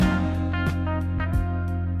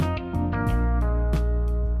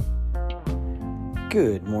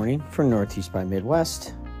Good morning from Northeast by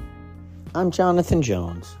Midwest. I'm Jonathan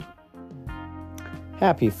Jones.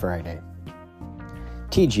 Happy Friday.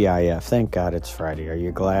 TGIF, thank God it's Friday. Are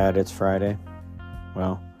you glad it's Friday?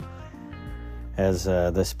 Well, as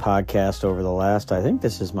this podcast over the last, I think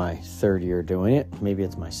this is my third year doing it. Maybe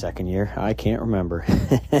it's my second year. I can't remember.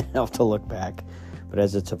 I'll have to look back. But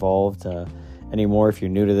as it's evolved anymore, if you're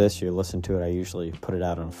new to this, you listen to it, I usually put it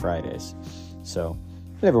out on Fridays. So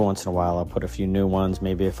every once in a while, I'll put a few new ones,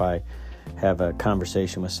 maybe if I have a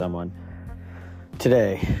conversation with someone.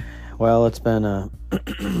 Today, well, it's been a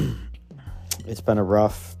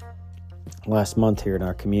rough last month here in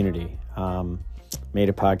our community. Made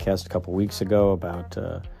a podcast a couple weeks ago about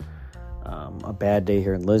a bad day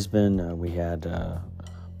here in Lisbon. We had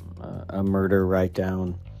a murder right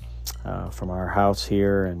down from our house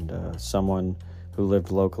here, and someone who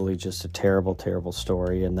lived locally, just a terrible, terrible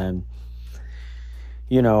story. And then,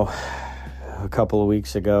 you know, a couple of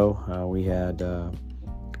weeks ago, we had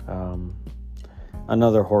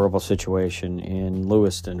another horrible situation in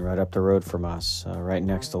Lewiston, right up the road from us, right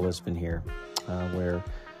next to Lisbon here, where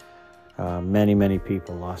many, many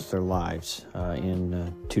people lost their lives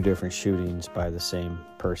in two different shootings by the same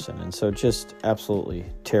person. And so just absolutely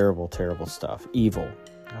terrible, terrible stuff. Evil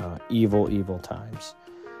times.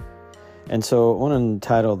 And so I want to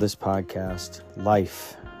entitle this podcast,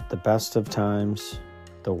 Life, the Best of Times,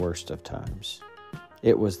 the Worst of Times.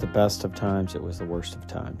 It was the best of times. It was the worst of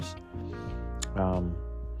times. I'm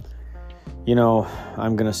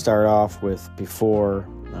going to start off with before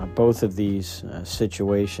both of these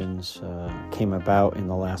situations came about in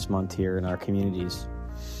the last month here in our communities.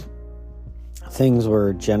 Things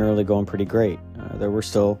were generally going pretty great. There were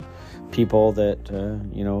still people that,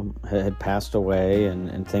 had passed away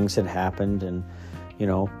and things had happened, and,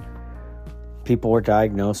 people were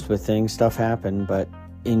diagnosed with things, stuff happened, but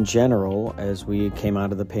in general, as we came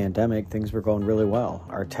out of the pandemic, things were going really well.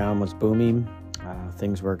 Our town was booming.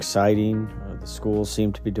 Things were exciting. The schools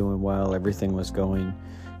seemed to be doing well. Everything was going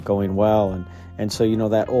well. And so,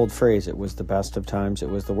 that old phrase, it was the best of times, it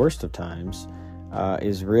was the worst of times,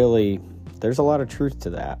 is really, there's a lot of truth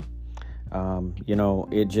to that.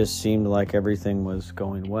 It just seemed like everything was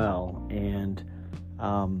going well. And,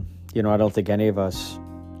 I don't think any of us,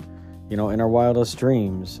 in our wildest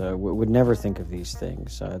dreams, would never think of these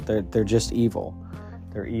things. They're just evil.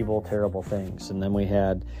 They're evil, terrible things. And then we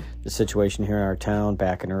had the situation here in our town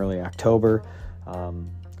back in early October,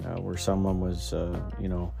 where someone was,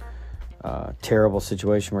 terrible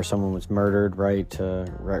situation where someone was murdered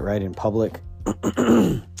right in public.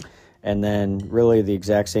 And then really the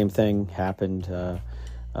exact same thing happened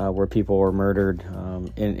where people were murdered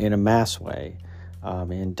in a mass way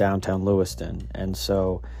in downtown Lewiston. And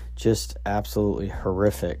so just absolutely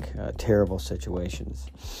horrific, terrible situations.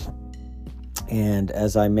 And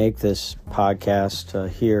as I make this podcast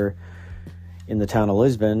here in the town of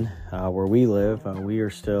Lisbon, where we live, we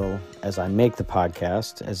are still, as I make the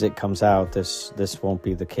podcast, as it comes out, this won't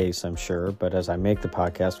be the case, I'm sure, but as I make the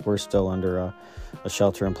podcast, we're still under a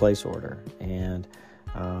shelter-in-place order, and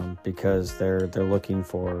because they're looking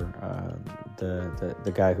for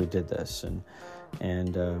the guy who did this,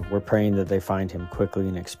 and we're praying that they find him quickly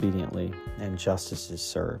and expediently, and justice is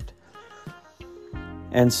served.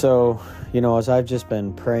 And so, as I've just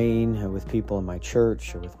been praying with people in my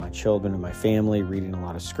church, or with my children and my family, reading a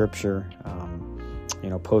lot of scripture,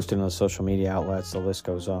 posting on social media outlets, the list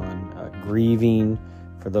goes on, grieving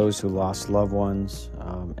for those who lost loved ones.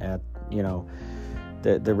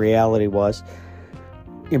 The reality was,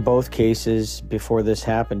 in both cases, before this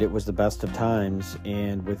happened, it was the best of times,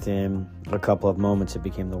 and within a couple of moments, it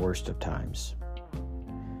became the worst of times.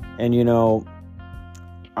 And,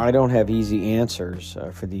 I don't have easy answers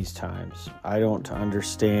for these times. I don't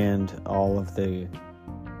understand all of the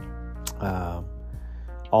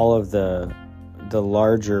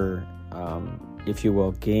larger, if you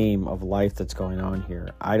will, game of life that's going on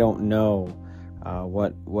here. I don't know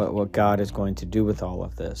what God is going to do with all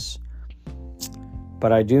of this.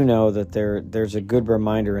 But I do know that there's a good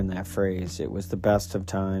reminder in that phrase. It was the best of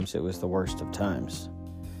times. It was the worst of times.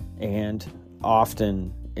 And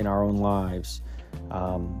often in our own lives,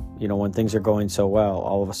 when things are going so well,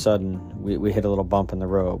 all of a sudden we hit a little bump in the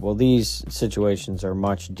road. Well, these situations are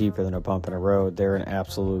much deeper than a bump in a road. They're an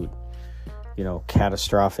absolute,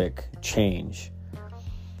 catastrophic change.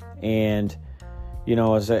 And,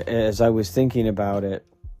 as I was thinking about it,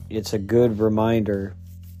 it's a good reminder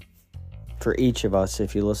for each of us,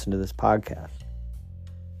 if you listen to this podcast,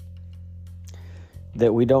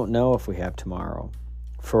 that we don't know if we have tomorrow,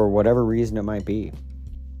 for whatever reason it might be.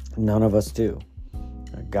 None of us do.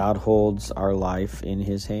 God holds our life in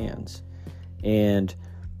his hands. And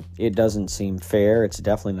it doesn't seem fair. It's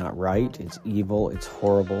definitely not right. It's evil. It's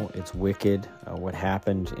horrible. It's wicked. What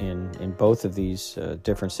happened in both of these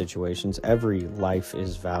different situations. Every life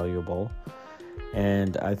is valuable.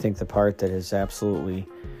 And I think the part that is absolutely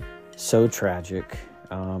so tragic,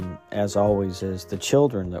 as always, is the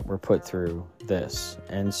children that were put through this.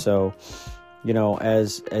 And so,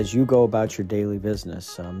 as you go about your daily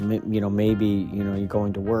business, maybe, you're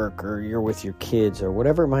going to work or you're with your kids or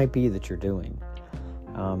whatever it might be that you're doing.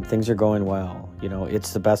 Things are going well.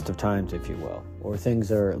 It's the best of times, if you will, or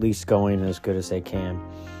things are at least going as good as they can.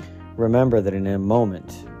 Remember that in a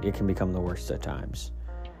moment, it can become the worst of times.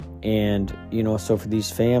 And, so for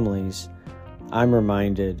these families, I'm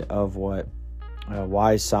reminded of what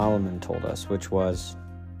wise Solomon told us, which was,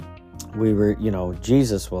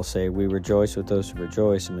 Jesus will say, we rejoice with those who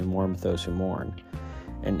rejoice and we mourn with those who mourn.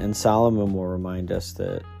 And Solomon will remind us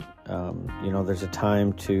that, there's a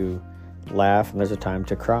time to laugh and there's a time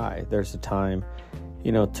to cry. There's a time,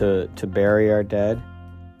 to bury our dead,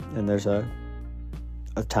 and there's a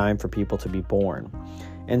time for people to be born.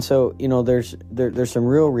 And so, there's some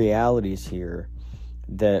real realities here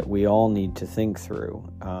that we all need to think through.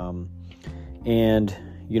 And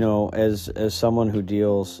as someone who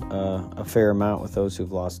deals a fair amount with those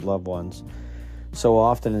who've lost loved ones, so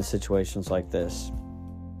often in situations like this,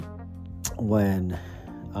 when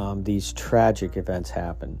these tragic events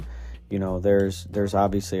happen, there's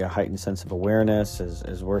obviously a heightened sense of awareness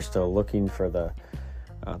as we're still looking for the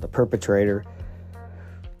perpetrator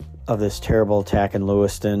of this terrible attack in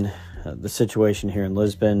Lewiston, the situation here in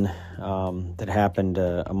Lisbon that happened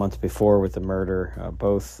a month before with the murder.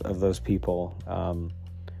 Both of those people,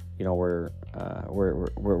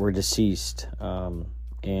 were deceased,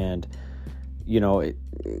 and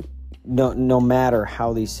no matter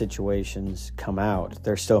how these situations come out,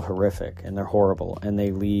 they're still horrific and they're horrible, and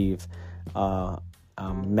they leave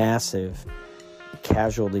massive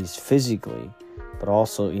casualties physically, but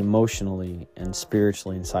also emotionally and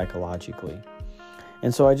spiritually and psychologically.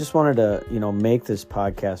 And so I just wanted to, make this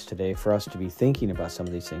podcast today for us to be thinking about some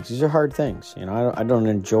of these things. These are hard things. I don't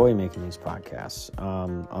enjoy making these podcasts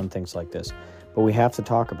on things like this, but we have to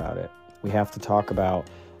talk about it. We have to talk about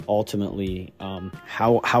ultimately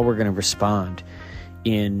how we're going to respond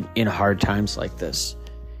in hard times like this,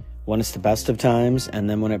 when it's the best of times and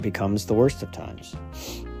then when it becomes the worst of times.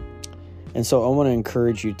 And so I want to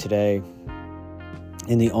encourage you today,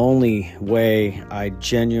 in the only way I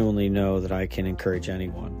genuinely know that I can encourage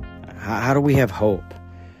anyone. How do we have hope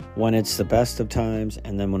when it's the best of times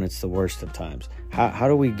and then when it's the worst of times? How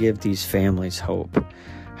do we give these families hope?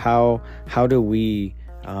 How do we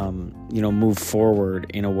move forward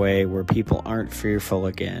in a way where people aren't fearful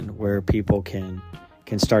again, where people can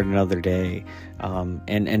start another day,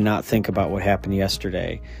 and not think about what happened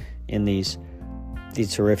yesterday in these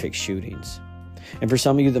horrific shootings? And for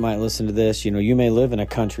some of you that might listen to this, you may live in a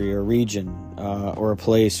country or a region or a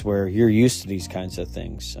place where you're used to these kinds of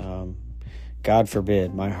things. God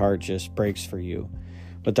forbid, my heart just breaks for you.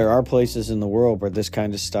 But there are places in the world where this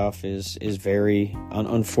kind of stuff is very,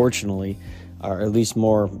 unfortunately, or at least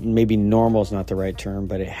more, maybe normal is not the right term,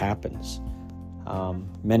 but it happens.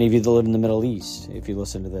 Many of you that live in the Middle East, if you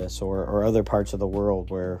listen to this, or other parts of the world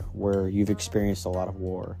where you've experienced a lot of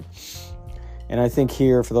war. And I think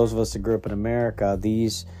here, for those of us that grew up in America,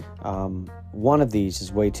 one of these is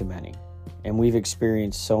way too many. And we've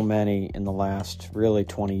experienced so many in the last really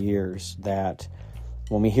 20 years that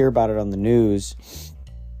when we hear about it on the news,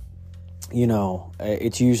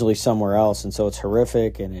 it's usually somewhere else. And so it's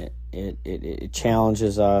horrific, and it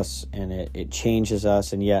challenges us, and it changes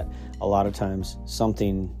us. And yet a lot of times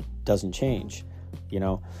something doesn't change,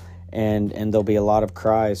 And there'll be a lot of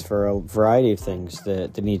cries for a variety of things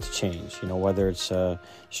that need to change, whether it's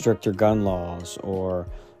stricter gun laws or,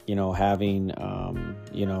 having,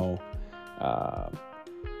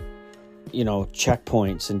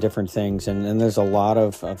 checkpoints and different things. And there's a lot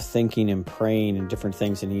of thinking and praying and different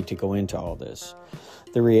things that need to go into all this.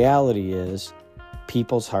 The reality is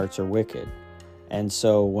people's hearts are wicked. And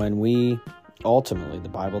so ultimately, the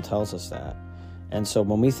Bible tells us that. And so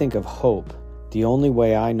when we think of hope, the only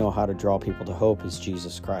way I know how to draw people to hope is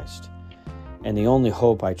Jesus Christ. And the only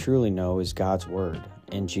hope I truly know is God's word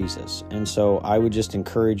in Jesus. And so I would just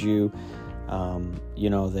encourage you,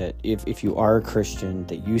 that if you are a Christian,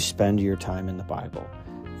 that you spend your time in the Bible,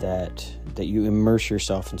 that you immerse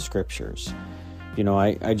yourself in scriptures.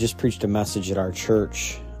 I just preached a message at our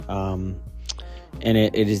church, and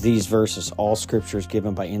it is these verses: all scripture is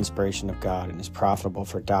given by inspiration of God and is profitable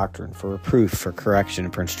for doctrine, for reproof, for correction,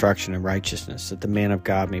 and for instruction in righteousness, that the man of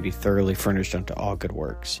God may be thoroughly furnished unto all good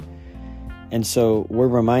works. And so we're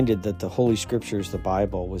reminded that the Holy Scriptures, the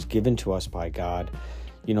Bible, was given to us by God,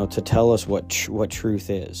 to tell us what truth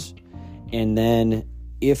is. And then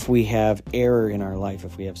if we have error in our life,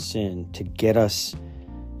 if we have sin, to get us,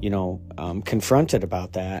 confronted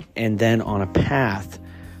about that, and then on a path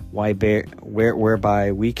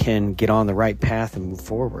whereby we can get on the right path and move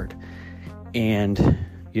forward. And,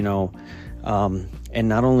 and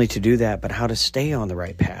not only to do that, but how to stay on the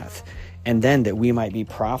right path. And then that we might be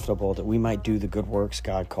profitable, that we might do the good works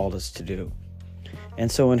God called us to do.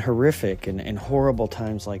 And so in horrific and horrible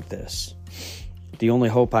times like this, the only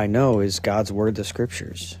hope I know is God's word, the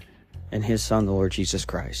Scriptures, and His Son, the Lord Jesus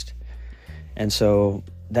Christ. And so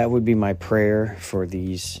that would be my prayer for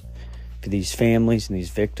these families and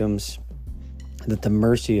these victims, that the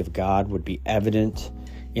mercy of God would be evident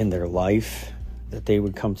in their life, that they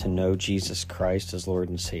would come to know Jesus Christ as Lord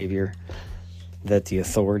and Savior, that the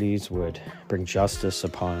authorities would bring justice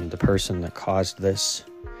upon the person that caused this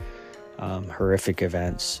horrific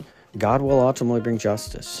events. God will ultimately bring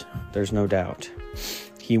justice. There's no doubt.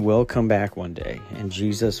 He will come back one day, and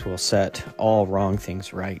Jesus will set all wrong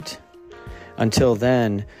things right. Until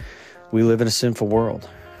then, we live in a sinful world,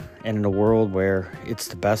 and in a world where it's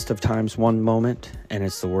the best of times one moment, and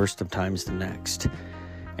it's the worst of times the next.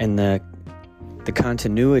 And the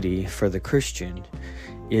continuity for the Christian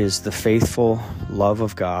is the faithful love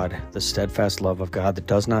of God, the steadfast love of God that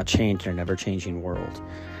does not change in an ever-changing world.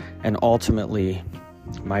 And ultimately,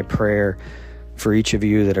 my prayer for each of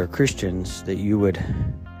you that are Christians, that you would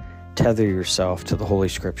tether yourself to the Holy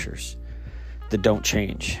Scriptures that don't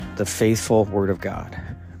change, the faithful Word of God,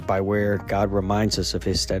 by where God reminds us of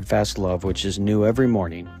His steadfast love, which is new every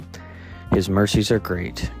morning. His mercies are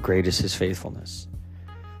great, great is His faithfulness.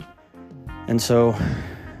 And so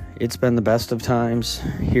it's been the best of times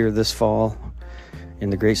here this fall in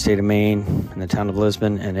the great state of Maine, in the town of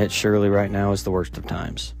Lisbon, and it surely right now is the worst of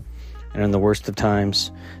times. And in the worst of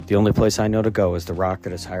times, the only place I know to go is the rock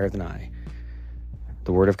that is higher than I,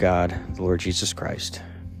 the Word of God, the Lord Jesus Christ.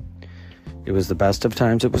 It was the best of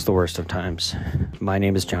times, it was the worst of times. My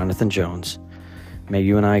name is Jonathan Jones. May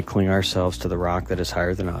you and I cling ourselves to the rock that is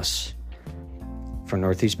higher than us. For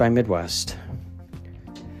Northeast by Midwest,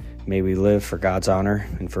 may we live for God's honor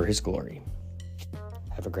and for His glory.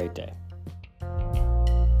 Have a great day.